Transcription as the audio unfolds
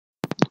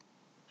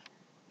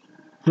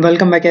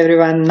Welcome back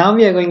everyone. Now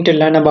we are going to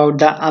learn about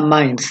the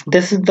amines.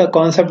 This is the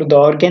concept of the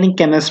organic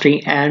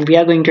chemistry and we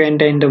are going to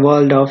enter in the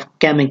world of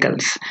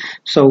chemicals.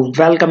 So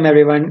welcome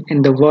everyone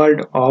in the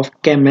world of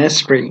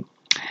chemistry.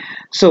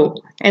 So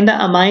in the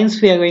amines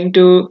we are going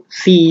to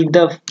see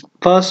the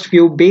first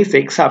few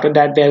basics. After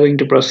that we are going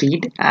to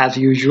proceed as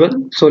usual.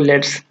 So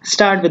let's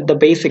start with the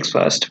basics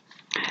first.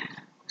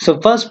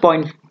 So first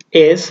point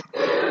is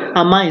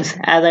amines,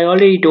 as I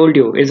already told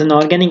you, is an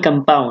organic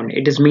compound.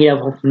 It is made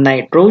up of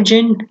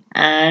nitrogen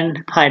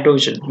and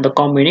hydrogen. The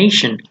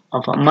combination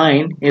of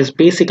amine is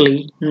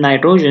basically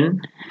nitrogen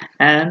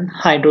and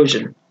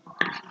hydrogen.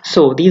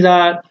 So these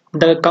are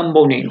the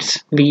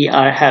components we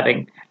are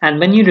having. And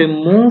when you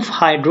remove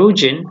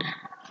hydrogen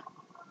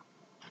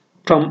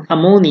from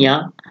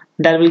ammonia,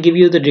 that will give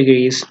you the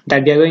degrees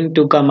that we are going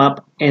to come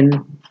up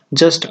in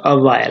just a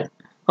while.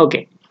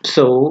 Okay,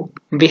 so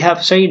we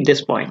have studied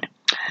this point.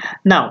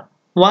 Now,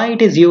 why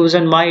it is used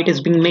and why it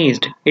is being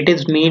made? It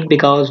is made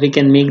because we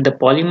can make the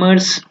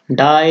polymers,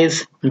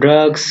 dyes,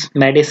 drugs,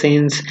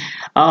 medicines.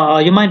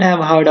 You might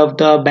have heard of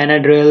the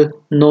Benadryl,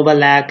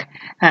 Novalac,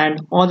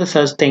 and all the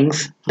such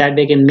things that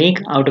we can make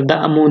out of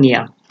the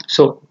ammonia.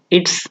 So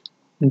it's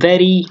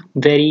very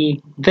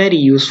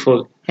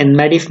useful in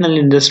medicinal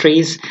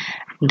industries,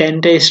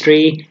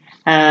 dentistry,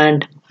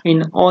 and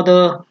in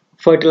other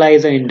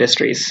fertilizer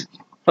industries.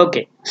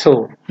 Okay,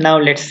 so now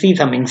let's see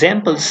some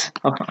examples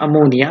of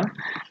ammonia.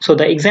 So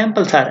the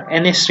examples are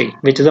NH3,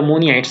 which is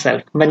ammonia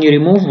itself. When you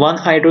remove one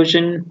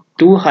hydrogen,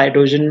 two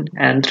hydrogen,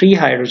 and three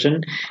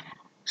hydrogen,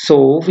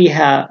 so we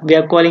are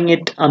calling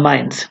it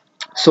amines.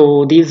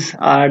 So these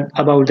are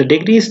about the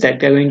degrees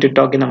that we are going to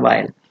talk in a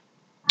while.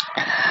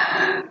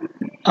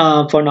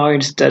 For now,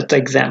 it's just an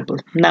example.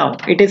 Now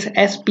it is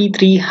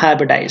sp3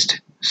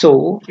 hybridized.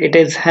 So it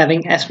is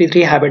having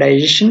sp3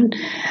 hybridization,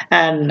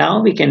 and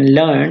now we can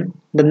learn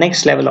the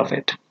next level of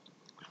it.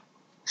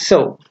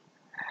 So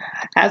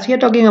as we are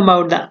talking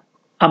about the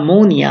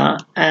ammonia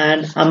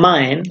and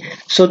amine,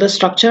 so the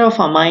structure of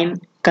amine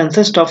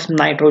consists of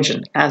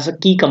nitrogen as a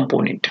key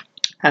component,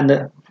 and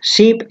the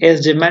shape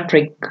is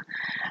geometric,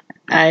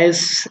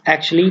 as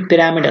actually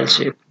pyramidal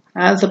shape.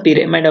 As the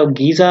pyramid of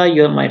Giza,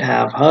 you might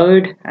have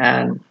heard,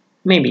 and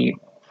maybe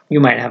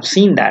you might have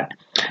seen that.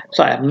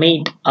 So I have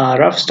made a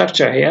rough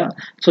structure here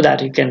so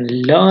that you can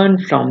learn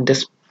from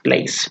this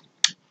place.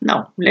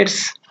 Now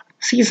let's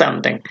see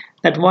something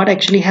that what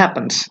actually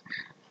happens.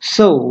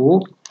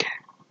 So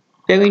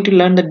we're going to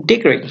learn the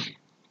degree.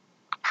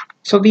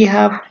 So we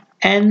have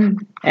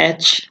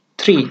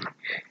NH3.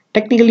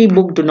 Technically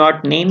book do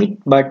not name it,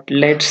 but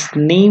let's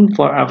name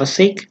for our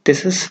sake.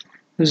 This is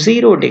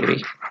 0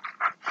 degree.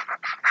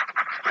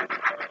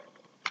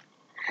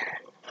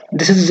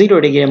 This is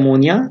 0 degree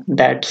ammonia.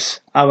 That's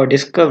our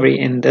discovery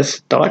in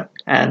this thought.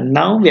 And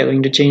now we are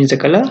going to change the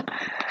color.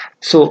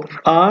 So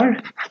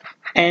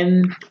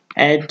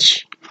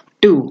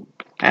RNH2,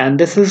 and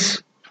this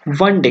is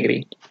 1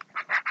 degree.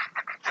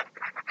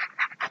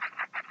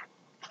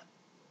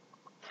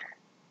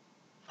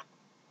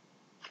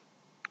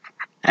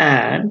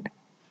 And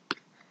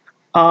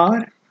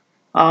R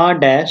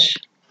dash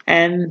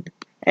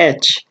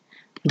NH,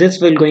 this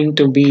will going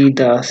to be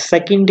the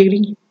 2nd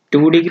degree,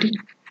 2 degree.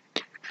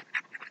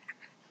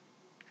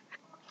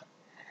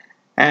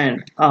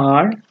 And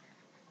R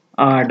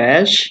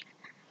dash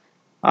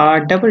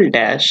R double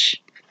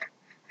dash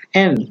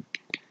M,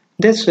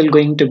 this will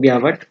going to be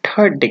our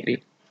 3rd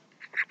degree.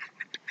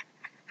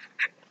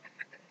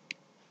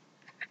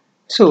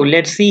 So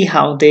let's see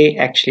how they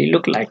actually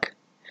look like.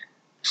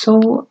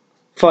 So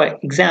for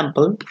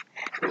example,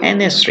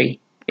 NH3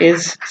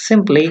 is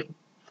simply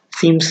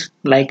seems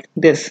like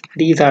this.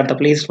 These are the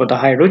place for the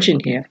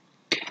hydrogen here.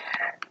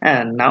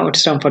 And now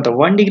it's time for the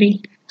 1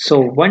 degree. So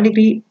 1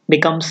 degree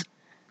becomes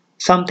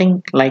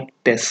something like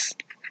this.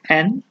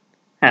 And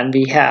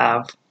we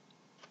have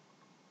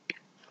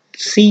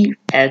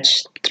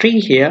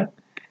CH3 here,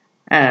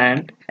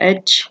 and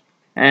H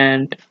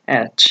and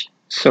H.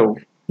 So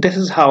this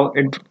is how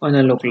it's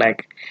gonna look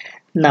like.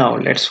 Now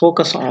let's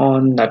focus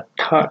on the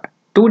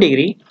 2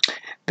 degree,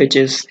 which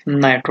is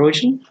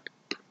nitrogen,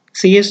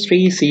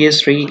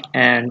 CH3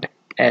 and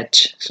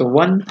H. So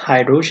 1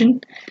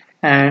 hydrogen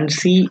and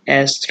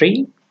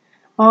CH3,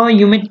 or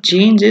you may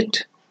change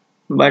it,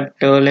 but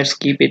let's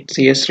keep it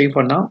CH3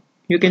 for now.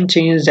 You can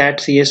change that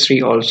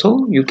CH3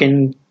 also. You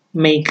can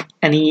make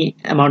any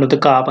amount of the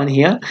carbon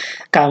here.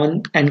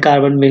 Carbon and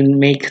carbon will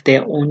make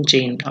their own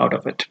chain out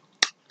of it.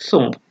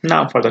 So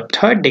now for the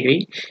 3rd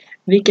degree,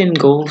 we can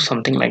go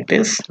something like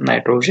this: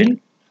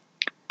 nitrogen,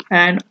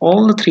 and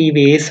all the 3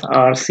 ways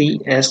are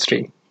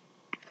CH3.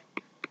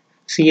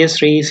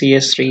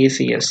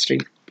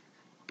 CH3.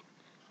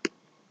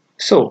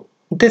 So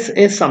this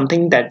is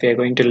something that we are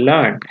going to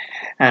learn,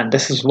 and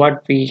this is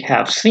what we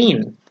have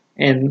seen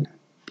in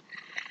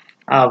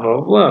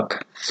our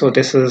work. So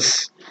these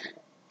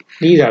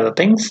are the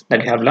things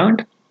that we have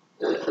learned.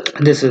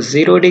 This is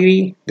 0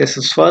 degree, this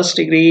is 1st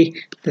degree,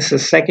 this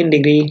is 2nd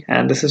degree,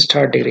 and this is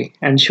 3rd degree.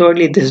 And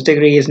surely this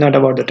degree is not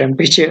about the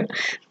temperature.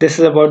 This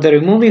is about the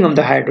removing of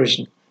the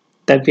hydrogen,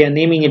 that we are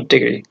naming it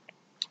degree.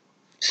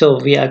 So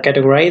we are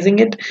categorizing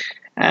it,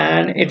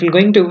 and it will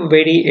going to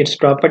vary its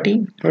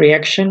property,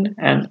 reaction,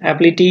 and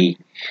ability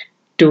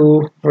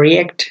to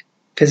react,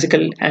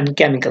 physical and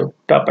chemical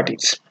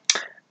properties.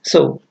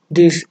 So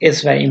this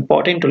is very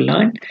important to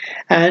learn,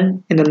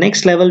 and in the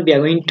next level we are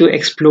going to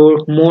explore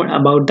more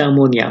about the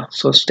ammonia.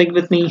 So stick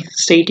with me,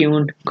 stay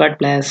tuned, God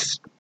bless.